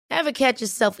Ever catch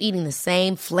yourself eating the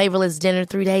same flavorless dinner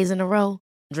 3 days in a row?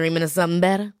 Dreaming of something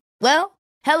better? Well,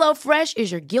 HelloFresh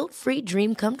is your guilt-free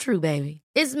dream come true, baby.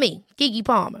 It's me, Keke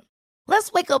Palmer.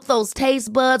 Let's wake up those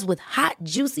taste buds with hot,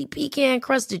 juicy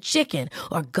pecan-crusted chicken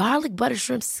or garlic butter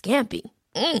shrimp scampi.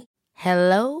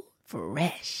 Hello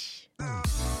Fresh.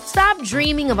 Stop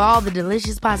dreaming of all the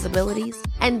delicious possibilities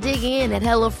and dig in at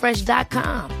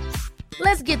HelloFresh.com.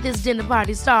 Let's get this dinner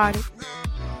party started.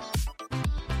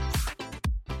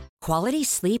 Quality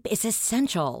sleep is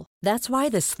essential. That's why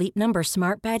the Sleep Number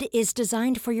Smart Bed is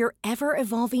designed for your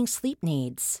ever-evolving sleep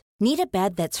needs. Need a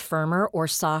bed that's firmer or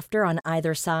softer on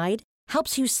either side?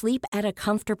 Helps you sleep at a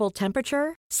comfortable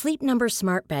temperature? Sleep Number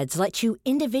Smart Beds let you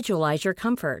individualize your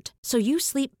comfort, so you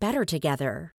sleep better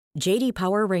together. J.D.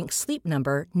 Power ranks Sleep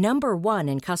Number number 1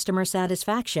 in customer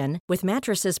satisfaction with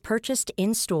mattresses purchased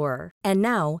in-store. And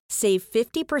now, save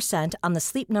 50% on the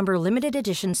Sleep Number Limited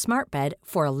Edition Smart Bed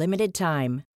for a limited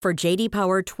time. For J.D.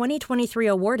 Power 2023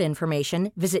 award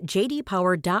information, visit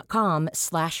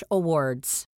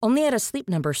jdpower.com/awards. Only at a Sleep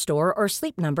Number store or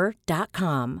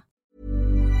sleepnumber.com.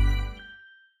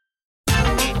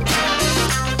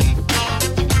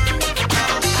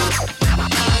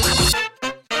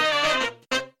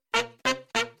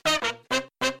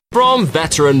 From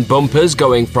veteran bumpers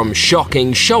going from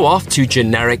shocking show-off to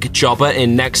generic jobber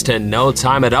in next to no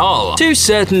time at all, to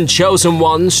certain chosen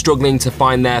ones struggling to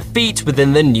find their feet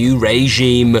within the new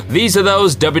regime. These are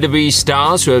those WWE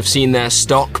stars who have seen their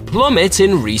stock plummet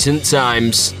in recent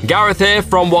times. Gareth here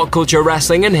from What Culture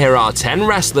Wrestling, and here are 10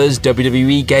 wrestlers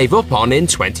WWE gave up on in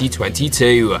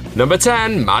 2022. Number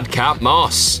 10, Madcap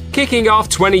Moss. Kicking off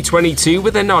 2022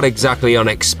 with a not exactly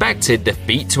unexpected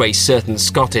defeat to a certain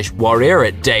Scottish warrior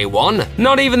at day one.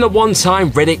 Not even the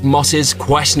one-time Riddick Moss's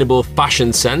questionable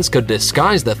fashion sense could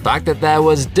disguise the fact that there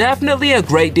was definitely a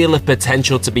great deal of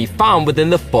potential to be found within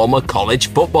the former college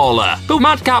footballer. But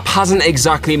Madcap hasn't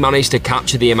exactly managed to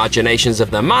capture the imaginations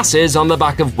of the masses on the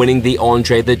back of winning the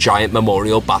Andre the Giant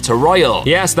Memorial Battle Royal.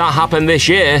 Yes, that happened this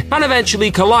year, and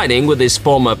eventually colliding with his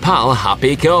former pal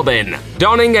Happy Corbin.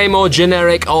 Donning a more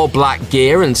generic all-black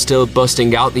gear and still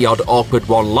busting out the odd awkward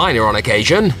one-liner on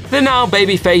occasion, the now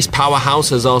babyface powerhouse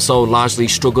has also largely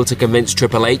struggled to convince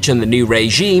Triple H and the new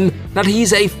regime that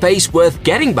he's a face worth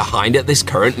getting behind at this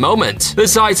current moment. The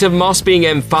sight of Moss being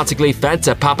emphatically fed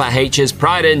to Papa H's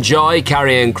pride and joy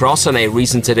Karrion Kross on a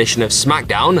recent edition of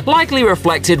SmackDown likely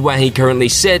reflected where he currently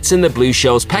sits in the Blue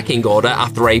Show's pecking order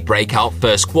after a breakout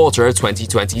first quarter of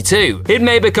 2022. It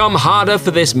may become harder for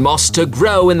this Moss to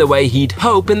grow in the way he'd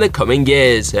hope in the coming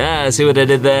years. See what I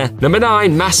did there? Number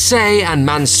 9, Massey and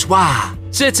Mansoor.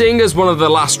 Sitting as one of the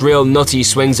last real nutty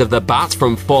swings of the bat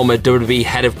from former WWE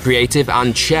head of creative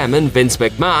and chairman Vince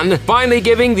McMahon, finally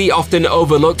giving the often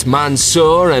overlooked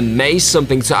Mansoor and Mace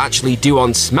something to actually do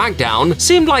on SmackDown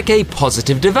seemed like a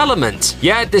positive development.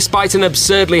 Yet, despite an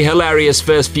absurdly hilarious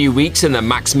first few weeks in the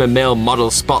Maximum Male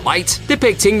model spotlight,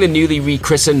 depicting the newly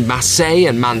rechristened Massey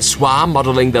and Mansoor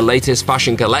modeling the latest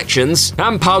fashion collections,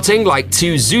 and pouting like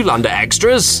two Zoolander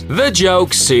extras, the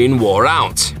joke soon wore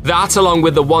out. That, along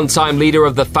with the one-time leader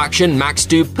of the faction, Max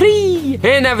Dupree,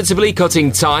 inevitably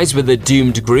cutting ties with the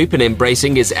doomed group and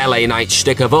embracing his LA Knight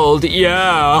shtick of old,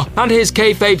 and his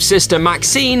kayfabe sister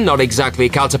Maxine not exactly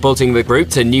catapulting the group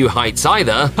to new heights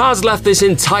either, has left this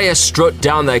entire strut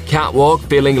down the catwalk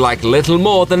feeling like little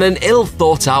more than an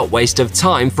ill-thought-out waste of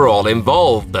time for all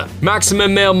involved.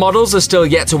 Maximum Male models are still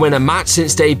yet to win a match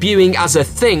since debuting as a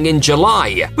thing in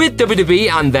July, with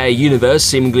WWE and their universe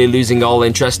seemingly losing all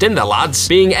interest in the lads,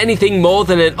 being anything more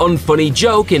than an unfunny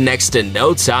joke in next to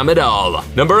no time at all.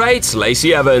 Number 8,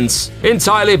 Lacey Evans.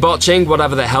 Entirely botching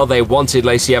whatever the hell they wanted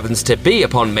Lacey Evans to be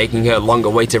upon making her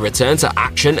long-awaited return to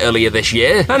action earlier this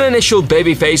year, an initial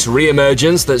babyface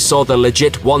re-emergence that saw the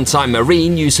legit one-time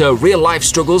Marine use her real-life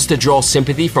struggles to draw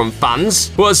sympathy from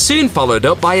fans, was soon followed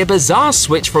up by a bizarre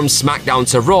switch from SmackDown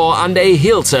to Raw and a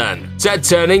heel turn. Said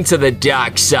turning to the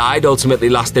dark side ultimately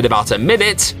lasted about a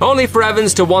minute, only for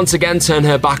Evans to once again turn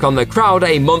her back on the crowd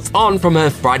a month on from her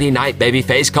Friday night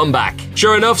babyface comeback.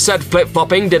 Sure enough, said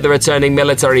flip-flopping did the returning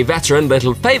military veteran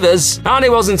little favors, and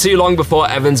it wasn't too long before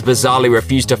Evans bizarrely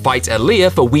refused to fight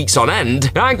Aaliyah for weeks on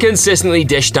end, and consistently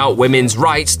dished out women's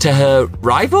rights to her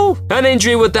rival? An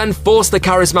injury would then force the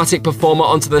charismatic performer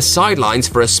onto the sidelines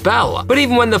for a spell, but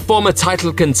even when the former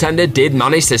title contender did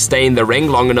manage to stay in the ring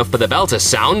long enough for the bell to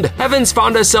sound, Evans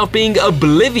found herself being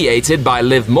obliviated by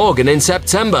Liv Morgan in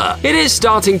September. It is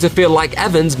starting to feel like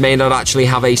Evans may not actually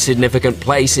have a significant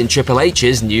place in Triple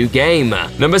H's new game.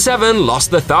 Number 7, Los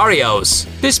Lotharios.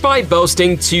 Despite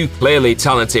boasting two clearly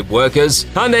talented workers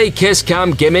and a kiss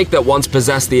cam gimmick that once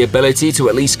possessed the ability to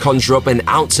at least conjure up an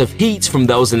ounce of heat from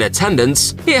those in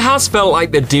attendance, it has felt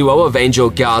like the duo of Angel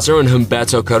Garza and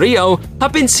Humberto Carrillo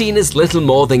have been seen as little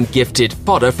more than gifted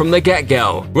fodder from the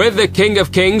get-go. With the King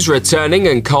of Kings returning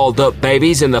and called up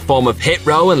babies in the form of Hit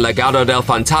Row and Legado del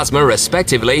Fantasma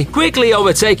respectively, quickly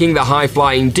overtaking the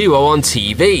high-flying duo on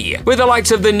TV. With the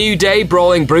likes of the New Day,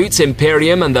 Brawling Brutes,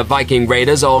 Imperium and the Viking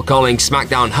Raiders all calling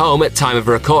SmackDown home at time of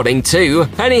recording too,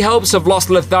 any hopes of Los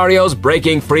Lotharios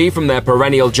breaking free from their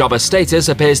perennial jobber status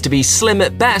appears to be slim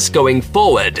at best going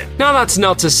forward. Now that's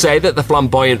not to say that the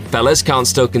flamboyant fellas can't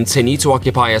still continue to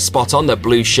occupy a spot on the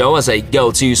Blue Show as a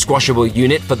go-to squashable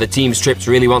unit for the team Strips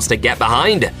really wants to get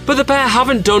behind, but the pair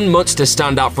haven't done much to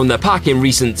stand out from the pack in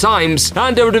recent times,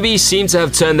 and WWE seem to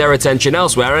have turned their attention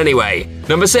elsewhere anyway.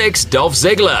 Number 6, Dolph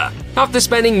Ziggler. After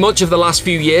spending much of the last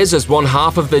few years as one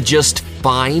half of the just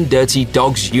fine Dirty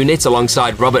Dogs unit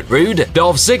alongside Robert Roode,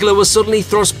 Dolph Ziggler was suddenly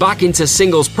thrust back into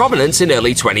singles prominence in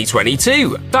early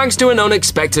 2022, thanks to an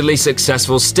unexpectedly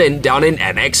successful stint down in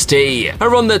NXT, a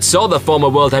run that saw the former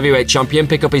World Heavyweight Champion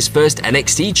pick up his first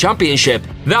NXT Championship.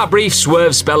 That brief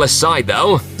swerve spell aside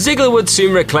though, Ziggler would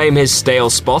soon reclaim his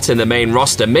stale spot in the main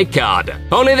roster mid-card,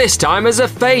 only this time as a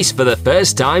face for the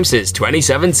first time since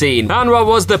 2017. And what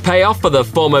was the payoff for the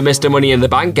former Mr. Money in the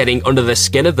Bank getting under the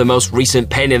skin of the most recent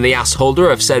pain-in-the-ass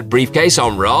holder of said briefcase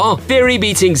on Raw? Theory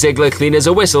beating Ziggler clean as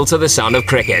a whistle to the sound of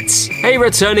crickets. A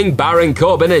returning Baron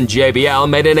Corbin and JBL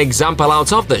made an example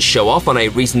out of the show-off on a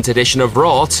recent edition of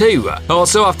Raw too.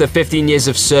 Also, after 15 years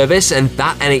of service and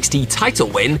that NXT title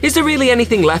win, is there really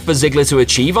anything left for Ziggler to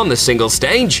achieve on the single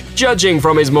stage? Judging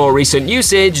from his more recent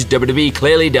usage, WWE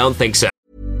clearly don't think so.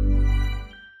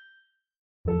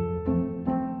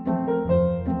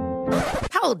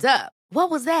 Hold up. What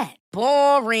was that?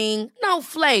 Boring. No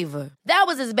flavor. That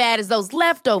was as bad as those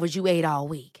leftovers you ate all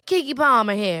week. Keke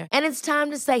Palmer here, and it's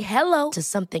time to say hello to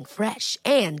something fresh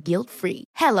and guilt-free.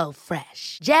 Hello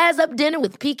Fresh. Jazz up dinner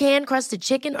with pecan-crusted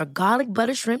chicken or garlic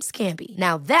butter shrimp scampi.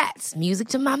 Now that's music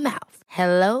to my mouth.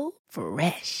 Hello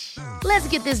Fresh. Let's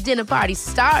get this dinner party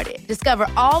started. Discover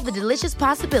all the delicious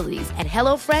possibilities at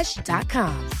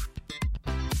HelloFresh.com.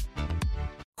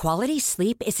 Quality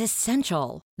sleep is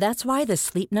essential. That's why the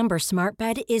Sleep Number Smart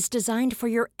Bed is designed for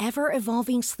your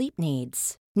ever-evolving sleep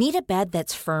needs. Need a bed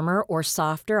that's firmer or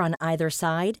softer on either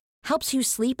side? Helps you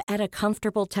sleep at a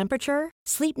comfortable temperature?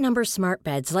 Sleep Number Smart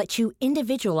Beds let you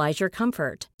individualize your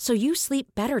comfort, so you sleep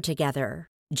better together.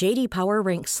 J.D. Power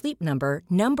ranks Sleep Number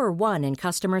number 1 in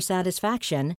customer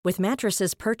satisfaction with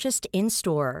mattresses purchased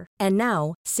in-store. And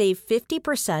now, save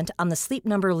 50% on the Sleep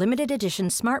Number Limited Edition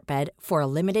Smart Bed for a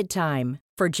limited time.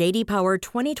 For J.D. Power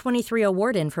 2023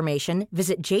 award information,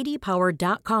 visit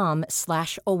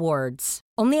jdpower.com/awards.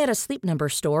 Only at a Sleep Number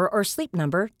store or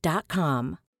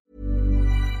sleepnumber.com.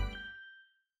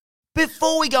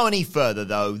 Before we go any further,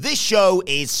 though, this show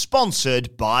is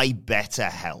sponsored by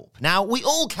BetterHelp. Now, we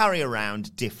all carry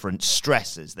around different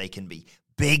stressors. They can be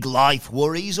big life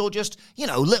worries or just,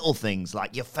 little things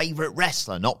like your favorite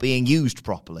wrestler not being used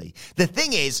properly. The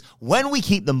thing is, when we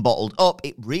keep them bottled up,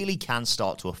 it really can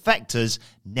start to affect us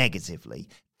negatively.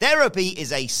 Therapy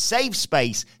is a safe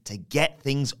space to get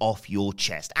things off your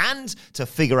chest and to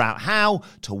figure out how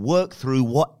to work through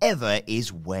whatever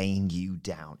is weighing you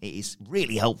down. It is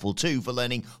really helpful too for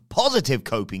learning positive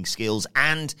coping skills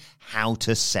and how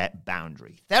to set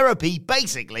boundaries. Therapy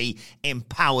basically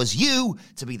empowers you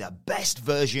to be the best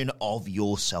version of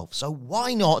yourself. So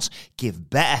why not give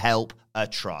BetterHelp a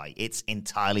try? It's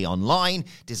entirely online,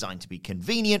 designed to be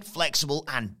convenient, flexible,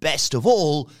 and best of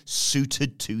all,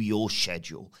 suited to your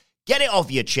schedule. Get it off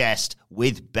your chest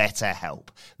with BetterHelp.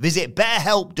 Visit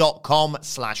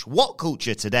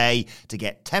betterhelp.com/whatculture today to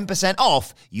get 10%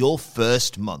 off your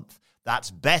first month.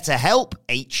 That's BetterHelp,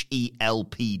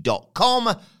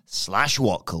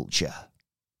 HELP.com/whatculture.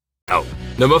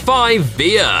 Number 5,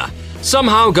 Veer.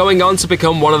 Somehow going on to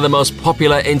become one of the most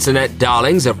popular internet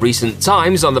darlings of recent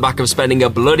times on the back of spending a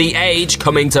bloody age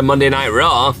coming to Monday Night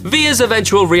Raw, Veer's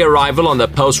eventual re-arrival on the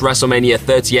post-WrestleMania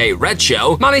 38 Red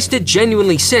Show managed to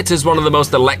genuinely sit as one of the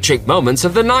most electric moments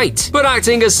of the night. But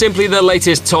acting as simply the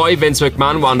latest toy Vince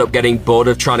McMahon wound up getting bored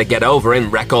of trying to get over in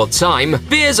record time,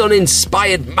 Veer's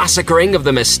uninspired massacring of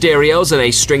the Mysterios and a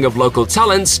string of local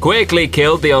talents quickly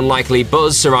killed the unlikely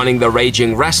buzz surrounding the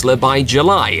raging wrestler by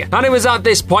July. And it was at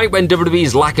this point when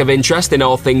WWE's lack of interest in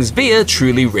all things Veer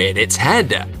truly reared its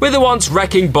head, with the once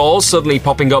wrecking ball suddenly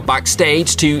popping up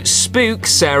backstage to spook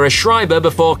Sarah Schreiber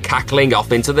before cackling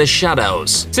off into the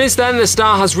shadows. Since then, the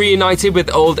star has reunited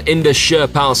with old Indus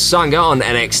Sherpal Sangha on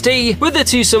NXT, with the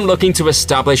twosome looking to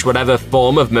establish whatever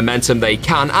form of momentum they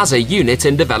can as a unit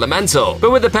in developmental.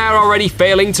 But with the pair already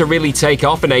failing to really take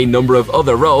off in a number of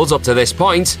other roles up to this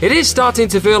point, it is starting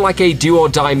to feel like a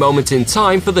do-or-die moment in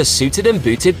time for the suited and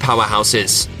booted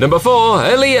powerhouses. Number 4,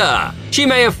 Aaliyah. She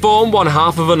may have formed one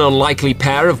half of an unlikely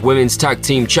pair of women's tag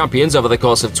team champions over the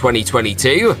course of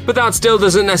 2022, but that still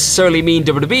doesn't necessarily mean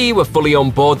WWE were fully on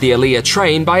board the Aaliyah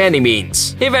train by any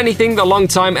means. If anything, the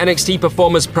long-time NXT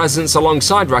performer's presence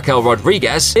alongside Raquel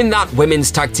Rodriguez in that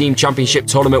women's tag team championship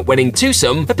tournament winning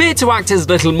twosome appeared to act as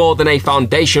little more than a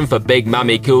foundation for Big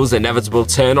Mami Cool's inevitable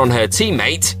turn on her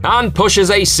teammate, and push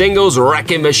as a singles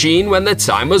wrecking machine when the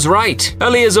time was right.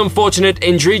 Aaliyah's unfortunate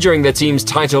injury during the team's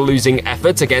title-losing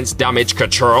effort against Damage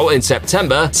Control in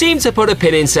September seemed to put a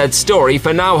pin in said story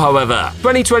for now, however.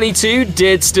 2022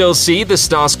 did still see the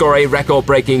star score a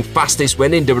record-breaking fastest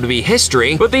win in WWE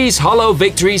history, but these hollow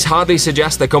victories hardly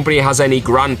suggest the company has any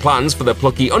grand plans for the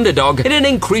plucky underdog in an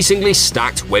increasingly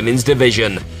stacked women's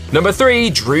division. Number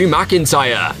 3, Drew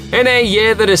McIntyre. In a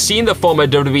year that has seen the former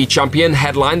WWE champion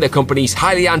headline the company's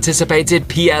highly anticipated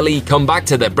PLE comeback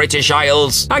to the British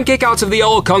Isles and kick out of the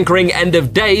all-conquering end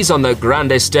of days on the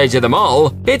grandest stage of them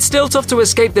all, it's still tough to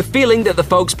escape the feeling that the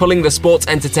folks pulling the sports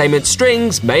entertainment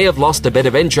strings may have lost a bit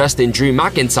of interest in Drew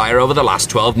McIntyre over the last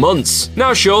 12 months.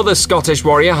 Now sure, the Scottish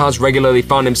Warrior has regularly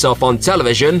found himself on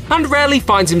television and rarely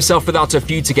finds himself without a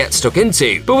feud to get stuck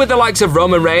into, but with the likes of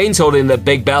Roman Reigns holding the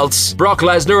big belts, Brock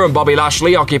Lesnar and Bobby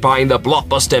Lashley occupying the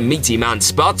blockbuster meaty man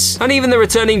spots, and even the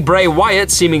returning Bray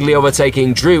Wyatt seemingly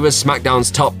overtaking Drew as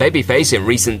SmackDown's top babyface in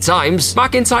recent times,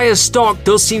 McIntyre's stock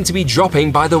does seem to be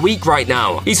dropping by the week right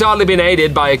now. He's hardly been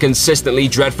aided by a consistently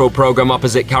dreadful program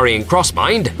opposite Karrion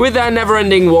Crossmind, with their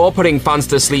never-ending war putting fans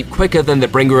to sleep quicker than the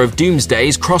bringer of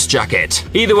Doomsday's cross jacket.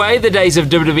 Either way, the days of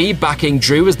WWE backing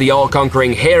Drew as the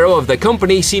all-conquering hero of the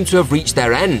company seem to have reached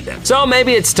their end. So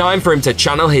maybe it's time for him to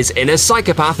channel his inner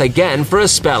psychopath again for a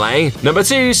spell, eh? Number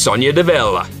 2, Sonya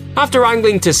Deville. After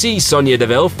angling to see Sonya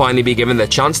Deville finally be given the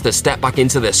chance to step back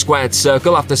into the squared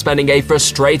circle after spending a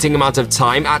frustrating amount of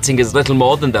time acting as little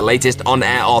more than the latest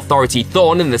on-air authority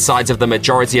thorn in the sides of the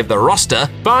majority of the roster,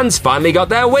 fans finally got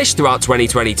their wish throughout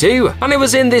 2022, and it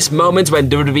was in this moment when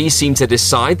WWE seemed to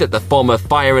decide that the former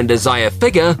Fire and Desire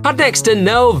figure had next to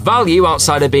no value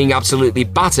outside of being absolutely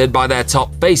battered by their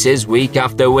top faces week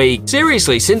after week.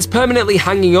 Seriously, since permanently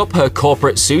hanging up her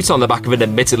corporate suit on the back of an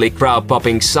admittedly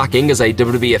crowd-popping sacking as a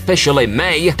WWE official in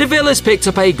May, Deville has picked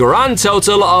up a grand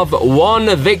total of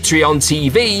 1 victory on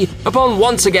TV upon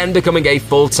once again becoming a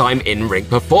full-time in-ring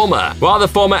performer. While the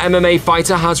former MMA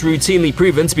fighter has routinely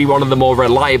proven to be one of the more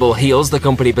reliable heels the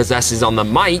company possesses on the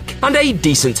mic, and a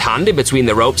decent hand in between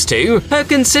the ropes too, her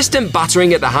consistent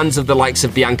battering at the hands of the likes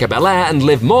of Bianca Belair and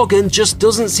Liv Morgan just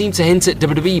doesn't seem to hint at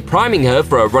WWE priming her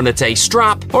for a run at a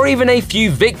strap or even a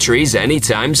few victories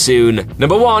anytime soon.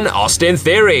 Number 1, Austin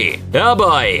Theory. Oh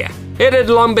boy. It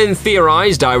had long been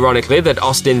theorized, ironically, that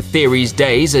Austin Theory's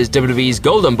days as WWE's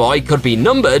Golden Boy could be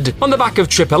numbered on the back of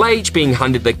Triple H being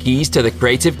handed the keys to the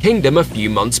creative kingdom a few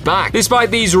months back.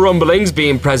 Despite these rumblings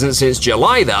being present since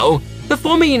July, though, the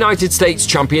former United States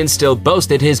champion still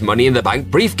boasted his Money in the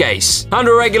Bank briefcase and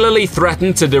regularly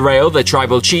threatened to derail the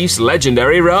Tribal Chief's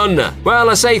legendary run. Well,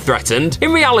 I say threatened.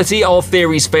 In reality, all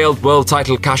Theory's failed world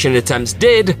title cash-in attempts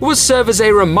did was serve as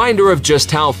a reminder of just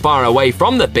how far away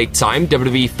from the big time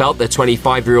WWE felt the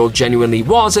 25-year-old genuinely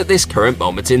was at this current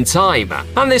moment in time.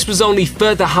 And this was only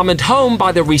further hammered home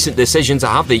by the recent decision to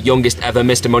have the youngest ever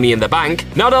Mr. Money in the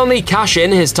Bank not only cash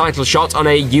in his title shot on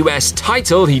a US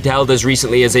title he'd held as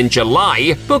recently as in July,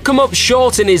 but come up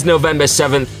short in his November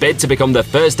 7th bid to become the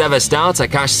first ever star to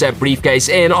cash said briefcase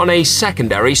in on a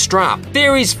secondary strap.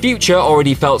 Theory's future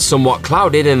already felt somewhat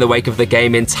clouded in the wake of the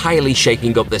game entirely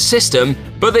shaking up the system,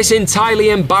 but this entirely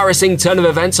embarrassing turn of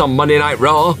events on Monday Night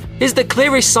Raw is the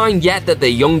clearest sign yet that the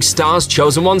young star's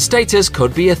Chosen One status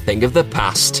could be a thing of the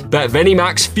past. Bet Vinnie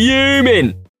Mac's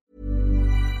fuming!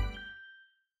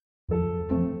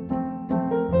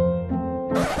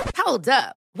 Hold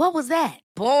up. What was that?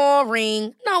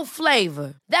 Boring. No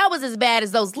flavor. That was as bad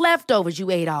as those leftovers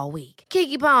you ate all week.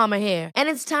 Keke Palmer here, and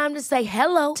it's time to say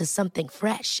hello to something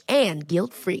fresh and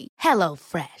guilt-free. Hello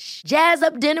Fresh. Jazz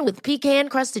up dinner with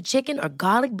pecan-crusted chicken or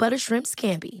garlic butter shrimp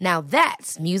scampi. Now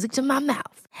that's music to my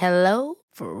mouth. Hello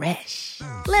Fresh.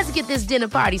 Let's get this dinner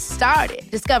party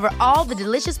started. Discover all the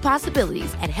delicious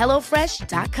possibilities at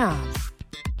HelloFresh.com.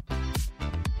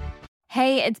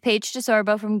 Hey, it's Paige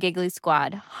DeSorbo from Giggly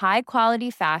Squad. High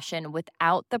quality fashion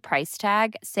without the price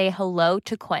tag. Say hello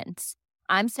to Quince.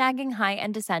 I'm snagging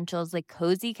high-end essentials like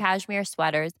cozy cashmere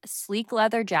sweaters, sleek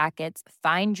leather jackets,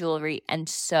 fine jewelry, and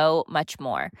so much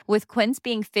more. With Quince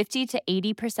being 50 to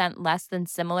 80% less than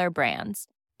similar brands.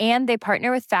 And they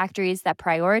partner with factories that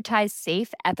prioritize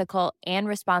safe, ethical, and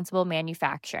responsible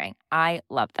manufacturing. I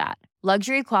love that.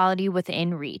 Luxury quality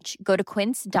within reach. Go to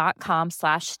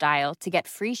quince.com/style to get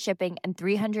free shipping and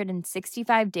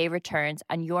 365-day returns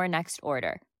on your next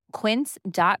order.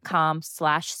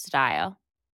 Quince.com/style.